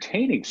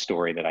entertaining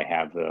story that I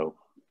have, though,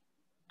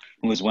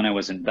 was when I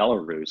was in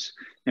Belarus.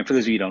 And for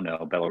those of you who don't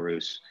know,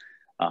 Belarus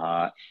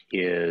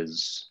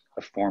is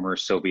a former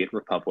Soviet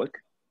republic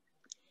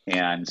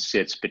and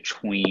sits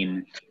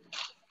between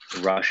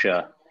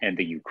Russia and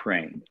the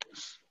Ukraine.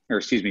 Or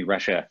excuse me,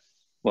 Russia,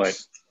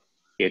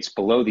 it's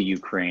below the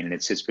Ukraine and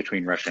it sits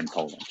between Russia and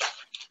Poland.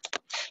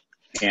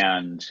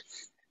 And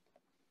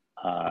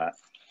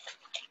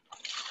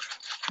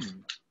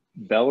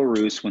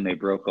Belarus, when they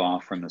broke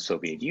off from the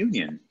Soviet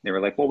Union, they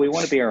were like, well, we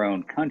want to be our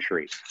own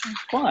country,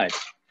 but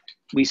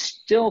we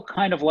still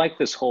kind of like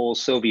this whole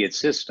Soviet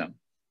system.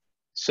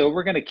 So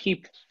we're going to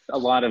keep a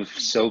lot of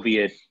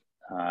Soviet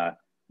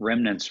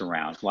remnants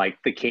around, like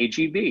the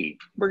KGB.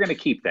 We're going to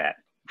keep that.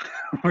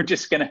 We're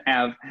just going to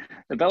have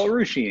the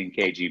Belarusian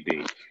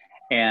KGB.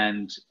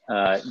 And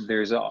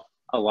there's a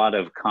lot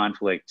of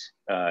conflict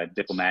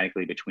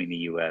diplomatically between the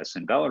US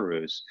and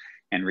Belarus.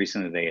 And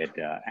recently they had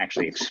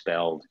actually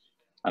expelled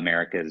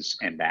America's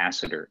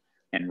ambassador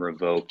and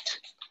revoked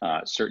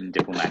certain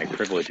diplomatic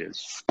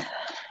privileges.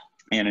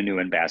 And a new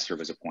ambassador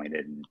was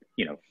appointed, and,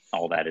 you know,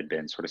 all that had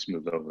been sort of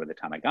smoothed over by the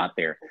time I got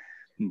there.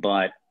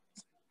 But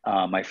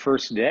my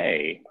first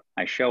day,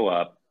 I show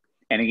up,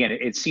 and again,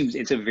 it's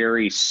a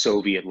very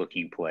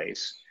Soviet-looking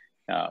place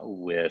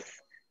with,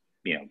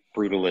 you know,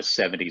 brutalist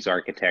 70s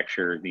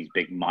architecture, these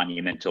big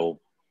monumental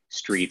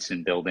streets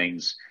and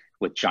buildings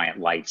with giant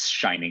lights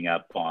shining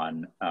up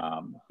on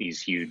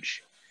these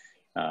huge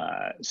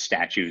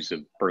statues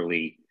of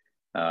burly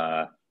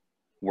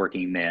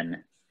working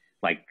men,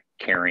 like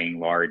carrying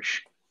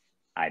large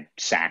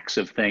sacks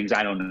of things.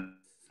 I don't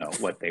know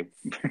what they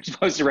were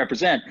supposed to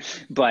represent,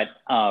 but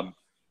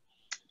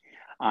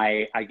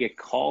I get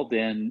called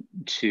in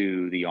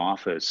to the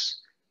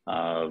office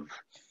of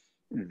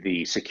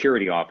the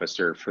security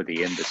officer for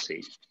the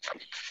embassy,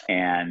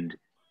 and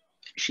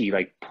she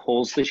like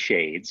pulls the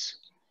shades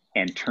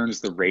and turns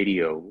the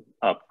radio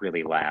up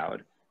really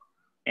loud,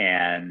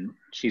 and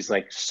she's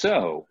like,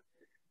 so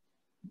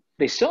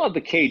they still have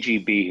the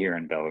KGB here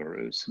in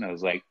Belarus? And I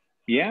was like,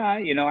 yeah,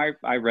 you know,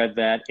 I read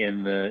that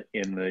in the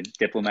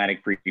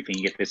diplomatic briefing.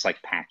 You get this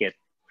like packet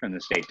from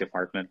the State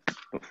Department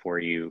before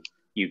you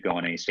go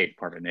on any State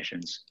Department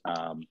missions.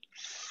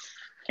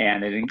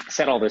 And it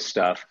said all this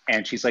stuff.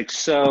 And she's like,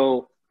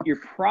 so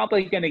you're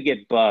probably going to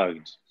get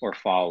bugged or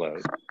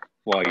followed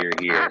while you're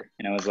here.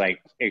 And I was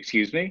like,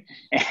 excuse me?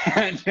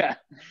 And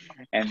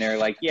they're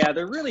like, yeah,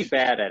 they're really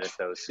bad at it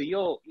though. So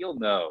you'll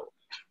know.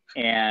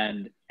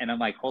 And I'm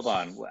like, hold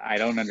on, I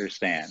don't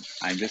understand.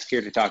 I'm just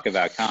here to talk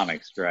about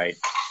comics, right?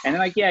 And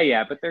they're like,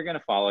 yeah, but they're going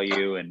to follow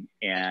you.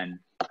 And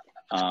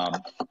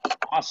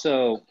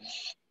also,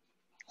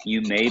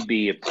 you may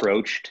be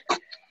approached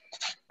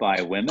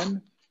by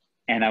women.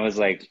 And I was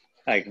like,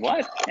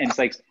 what? And it's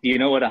like, do you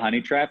know what a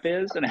honey trap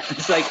is? And I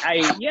was like,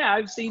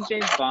 I've seen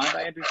James Bond.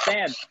 I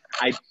understand.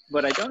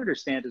 What I don't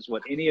understand is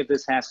what any of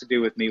this has to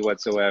do with me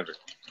whatsoever.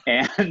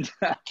 And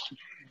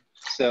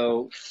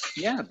so,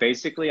 yeah,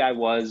 basically I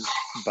was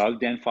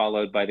bugged and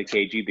followed by the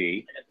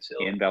KGB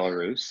in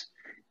Belarus.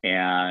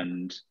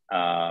 And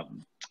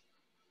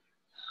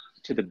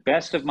to the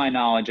best of my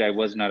knowledge, I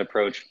was not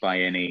approached by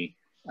any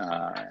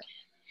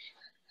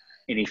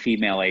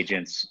female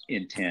agents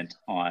intent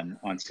on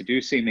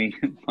seducing me.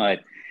 But,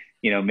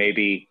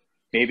 maybe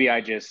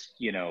I just,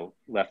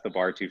 left the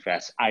bar too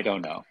fast. I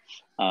don't know.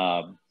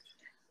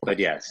 But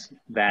yes,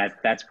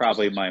 that's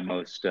probably my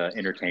most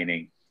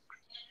entertaining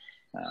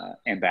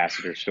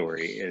ambassador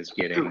story, is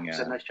getting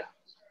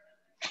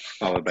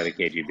followed by the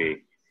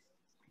KGB.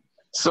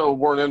 So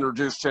weren't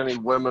introduced to any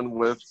women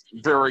with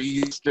very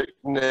eastic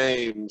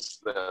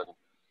names then?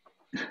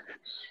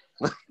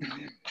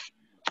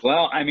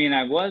 Well, I mean,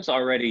 I was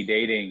already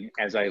dating,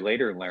 as I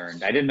later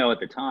learned. I didn't know at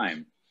the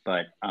time,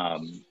 but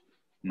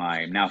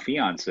my now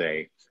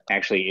fiance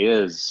actually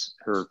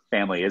her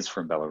family is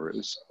from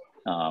Belarus,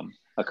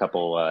 a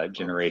couple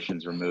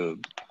generations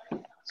removed.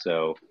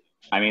 So,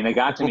 I mean, they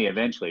got to me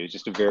eventually. It was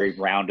just a very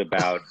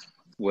roundabout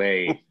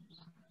way.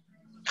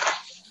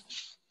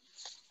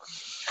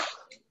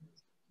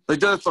 They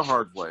did it the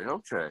hard way.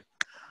 Okay.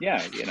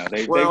 Yeah,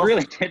 they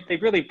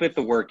really put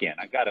the work in.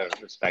 I gotta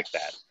respect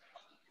that.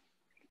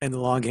 And the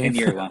long game.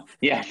 10-year long,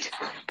 yeah,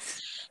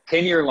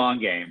 10-year long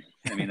game.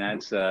 I mean,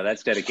 that's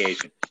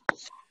dedication.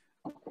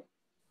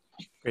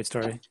 Great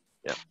story.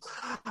 Yeah.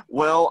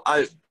 Well,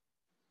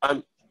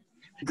 I'm.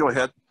 Go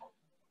ahead.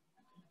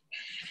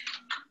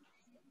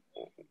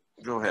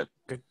 Go ahead.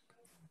 Good.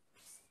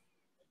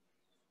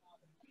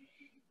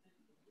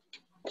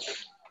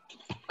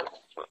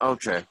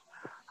 Okay.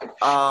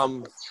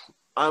 I'm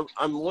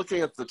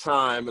looking at the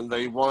time, and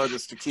they wanted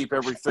us to keep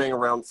everything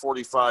around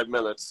 45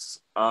 minutes.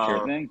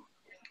 Sure thing.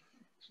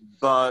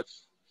 But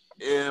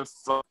if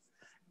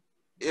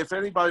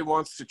anybody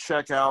wants to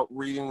check out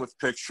Reading with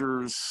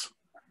Pictures,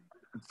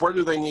 where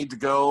do they need to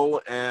go,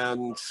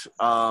 and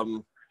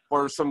what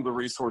are some of the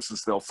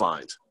resources they'll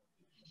find?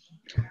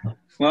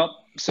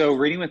 Well, so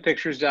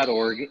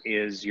readingwithpictures.org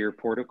is your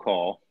port of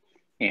call,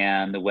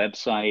 and the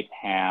website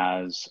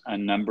has a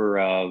number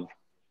of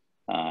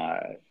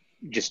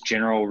just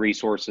general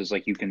resources.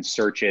 Like, you can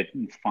search it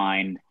and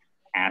find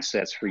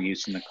assets for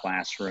use in the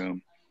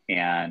classroom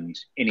and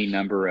any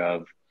number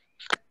of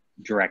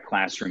direct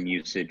classroom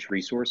usage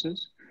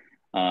resources.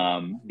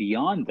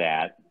 Beyond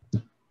that,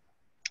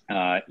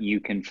 you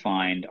can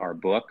find our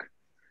book,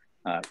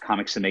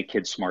 Comics That Make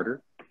Kids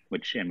Smarter,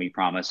 and we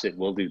promise it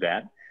will do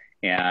that.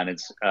 And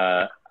it's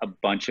a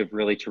bunch of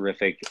really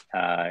terrific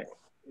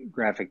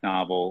graphic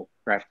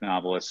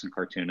novelists and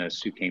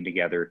cartoonists who came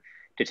together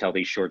to tell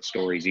these short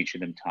stories, each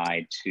of them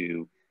tied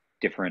to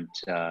different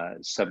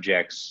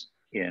subjects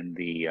in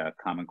the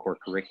Common Core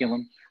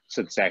curriculum.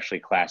 So it's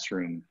actually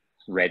classroom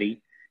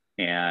ready.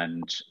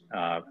 And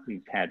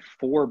we've had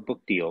 4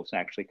 book deals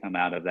actually come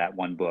out of that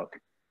one book,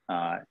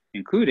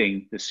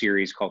 including the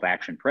series called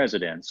Action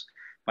Presidents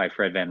by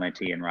Fred Van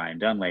Lente and Ryan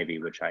Dunleavy,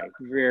 which I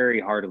very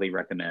heartily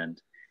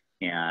recommend,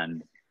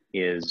 and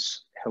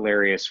is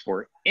hilarious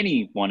for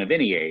anyone of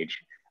any age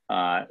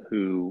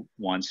who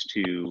wants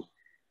to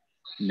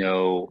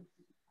know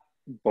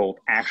both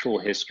actual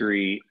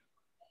history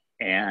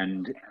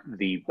and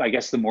the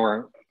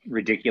more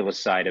ridiculous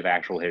side of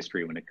actual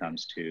history when it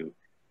comes to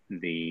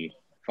the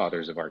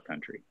fathers of our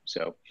country.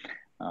 So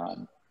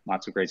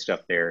lots of great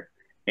stuff there.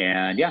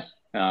 And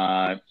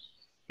yeah,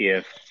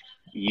 if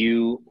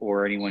you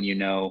or anyone you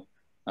know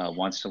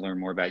wants to learn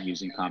more about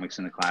using comics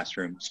in the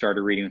classroom, start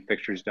at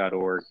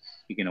readingwithpictures.org.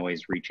 You can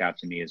always reach out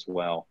to me as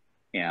well.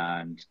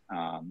 And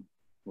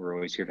we're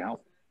always here to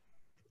help.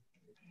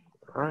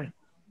 All right.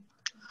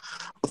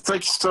 Well,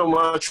 thank you so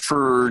much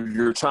for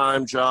your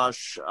time,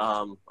 Josh.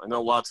 I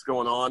know lots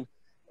going on.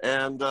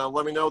 And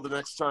let me know the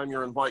next time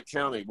you're in White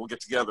County. We'll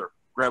get together.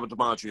 Grab a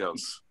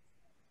DiMaggio's.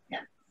 Yeah.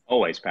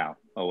 Always, pal.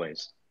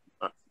 Always.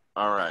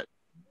 All right.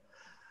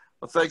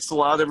 Well, thanks a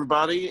lot,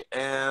 everybody.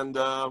 And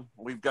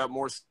we've got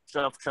more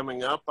stuff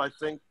coming up, I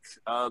think,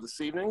 this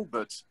evening.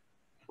 But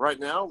right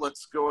now,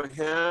 let's go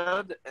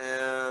ahead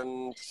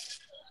and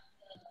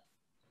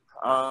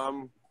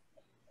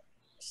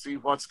see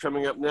what's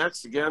coming up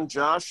next. Again,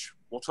 Josh,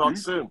 we'll talk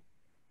soon.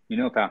 You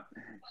know, pal.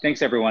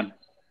 Thanks, everyone.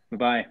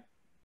 Bye-bye.